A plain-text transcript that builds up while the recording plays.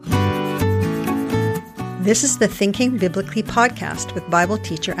This is the Thinking Biblically podcast with Bible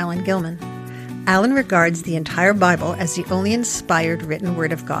teacher Alan Gilman. Alan regards the entire Bible as the only inspired written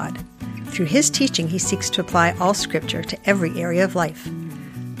Word of God. Through his teaching, he seeks to apply all Scripture to every area of life.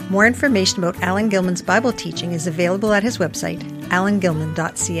 More information about Alan Gilman's Bible teaching is available at his website,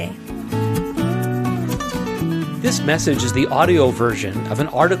 alangilman.ca. This message is the audio version of an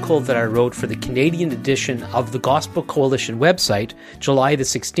article that I wrote for the Canadian edition of the Gospel Coalition website, July the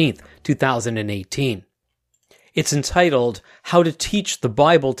 16th, 2018. It's entitled, How to Teach the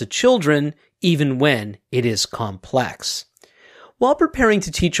Bible to Children Even When It Is Complex. While preparing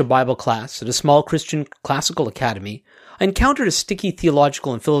to teach a Bible class at a small Christian classical academy, I encountered a sticky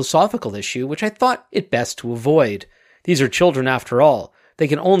theological and philosophical issue which I thought it best to avoid. These are children after all. They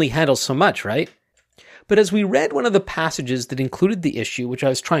can only handle so much, right? But as we read one of the passages that included the issue which I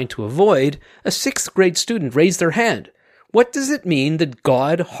was trying to avoid, a 6th grade student raised their hand. What does it mean that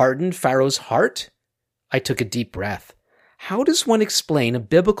God hardened Pharaoh's heart? I took a deep breath. How does one explain a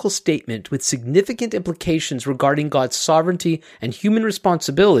biblical statement with significant implications regarding God's sovereignty and human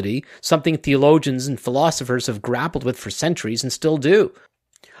responsibility, something theologians and philosophers have grappled with for centuries and still do?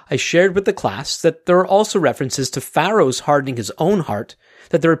 I shared with the class that there are also references to Pharaoh's hardening his own heart,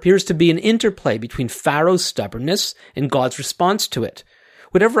 that there appears to be an interplay between Pharaoh's stubbornness and God's response to it.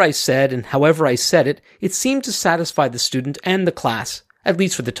 Whatever I said and however I said it, it seemed to satisfy the student and the class, at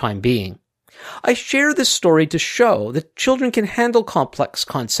least for the time being. I share this story to show that children can handle complex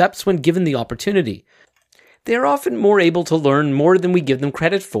concepts when given the opportunity. They are often more able to learn more than we give them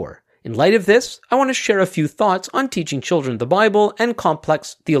credit for. In light of this, I want to share a few thoughts on teaching children the Bible and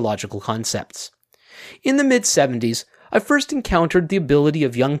complex theological concepts. In the mid-70s, I first encountered the ability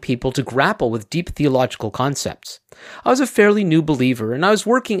of young people to grapple with deep theological concepts. I was a fairly new believer, and I was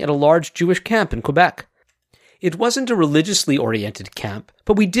working at a large Jewish camp in Quebec. It wasn't a religiously oriented camp,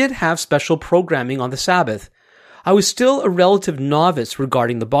 but we did have special programming on the Sabbath. I was still a relative novice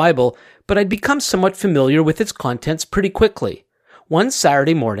regarding the Bible, but I'd become somewhat familiar with its contents pretty quickly. One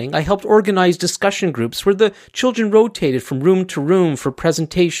Saturday morning, I helped organize discussion groups where the children rotated from room to room for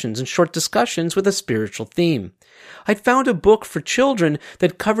presentations and short discussions with a spiritual theme. I'd found a book for children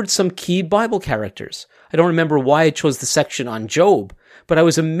that covered some key Bible characters. I don't remember why I chose the section on Job, but I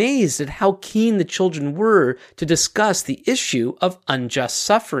was amazed at how keen the children were to discuss the issue of unjust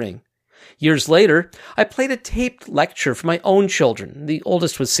suffering. Years later, I played a taped lecture for my own children, the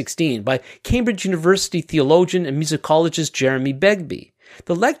oldest was 16, by Cambridge University theologian and musicologist Jeremy Begbie.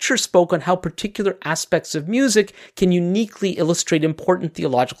 The lecture spoke on how particular aspects of music can uniquely illustrate important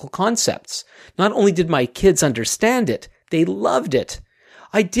theological concepts. Not only did my kids understand it, they loved it.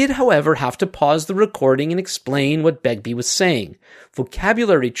 I did, however, have to pause the recording and explain what Begbie was saying.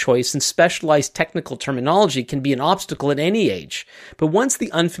 Vocabulary choice and specialized technical terminology can be an obstacle at any age, but once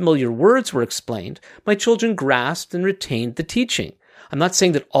the unfamiliar words were explained, my children grasped and retained the teaching. I'm not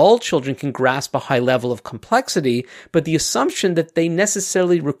saying that all children can grasp a high level of complexity, but the assumption that they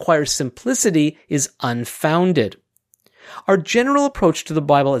necessarily require simplicity is unfounded. Our general approach to the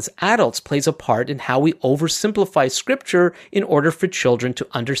Bible as adults plays a part in how we oversimplify Scripture in order for children to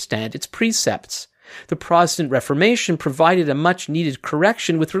understand its precepts. The Protestant Reformation provided a much-needed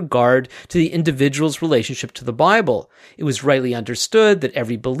correction with regard to the individual's relationship to the Bible. It was rightly understood that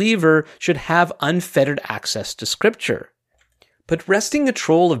every believer should have unfettered access to Scripture. But wresting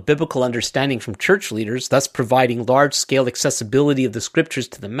control of biblical understanding from church leaders, thus providing large-scale accessibility of the Scriptures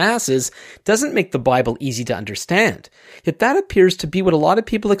to the masses, doesn't make the Bible easy to understand. Yet that appears to be what a lot of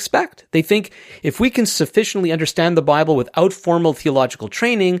people expect. They think if we can sufficiently understand the Bible without formal theological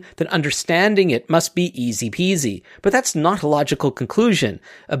training, then understanding it must be easy peasy. But that's not a logical conclusion.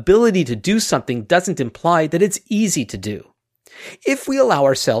 Ability to do something doesn't imply that it's easy to do. If we allow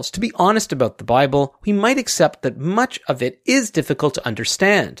ourselves to be honest about the Bible, we might accept that much of it is difficult to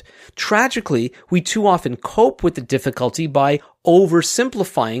understand. Tragically, we too often cope with the difficulty by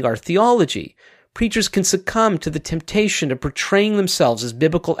oversimplifying our theology. Preachers can succumb to the temptation of portraying themselves as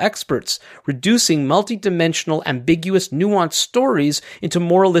biblical experts, reducing multidimensional, ambiguous, nuanced stories into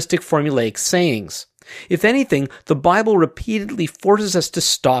moralistic formulaic sayings. If anything, the Bible repeatedly forces us to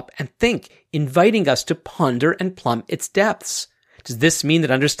stop and think, inviting us to ponder and plumb its depths. Does this mean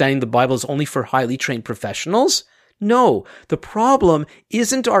that understanding the Bible is only for highly trained professionals? No, the problem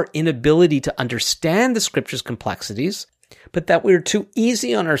isn't our inability to understand the Scripture's complexities, but that we're too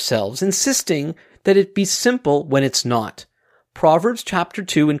easy on ourselves, insisting that it be simple when it's not. Proverbs chapter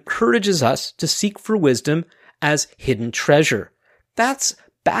 2 encourages us to seek for wisdom as hidden treasure. That's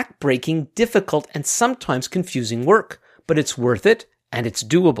backbreaking, difficult, and sometimes confusing work, but it's worth it and it's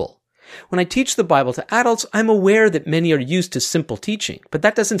doable. When I teach the Bible to adults, I'm aware that many are used to simple teaching, but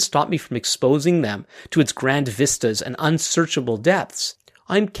that doesn't stop me from exposing them to its grand vistas and unsearchable depths.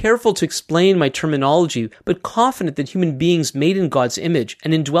 I'm careful to explain my terminology, but confident that human beings made in God's image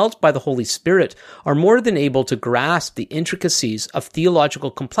and indwelt by the Holy Spirit are more than able to grasp the intricacies of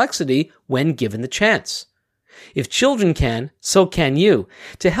theological complexity when given the chance. If children can, so can you.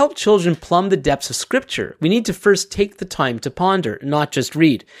 To help children plumb the depths of Scripture, we need to first take the time to ponder, not just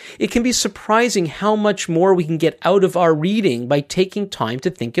read. It can be surprising how much more we can get out of our reading by taking time to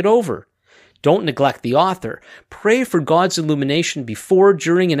think it over. Don't neglect the author. Pray for God's illumination before,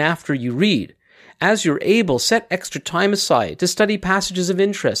 during, and after you read. As you're able, set extra time aside to study passages of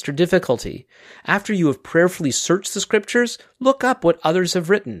interest or difficulty. After you have prayerfully searched the Scriptures, look up what others have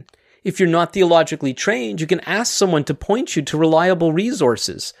written. If you're not theologically trained, you can ask someone to point you to reliable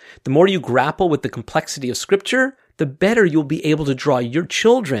resources. The more you grapple with the complexity of Scripture, the better you'll be able to draw your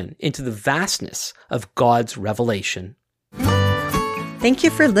children into the vastness of God's revelation. Thank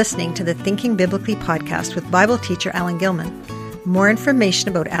you for listening to the Thinking Biblically podcast with Bible teacher Alan Gilman. More information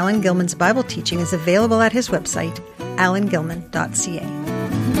about Alan Gilman's Bible teaching is available at his website, alangilman.ca.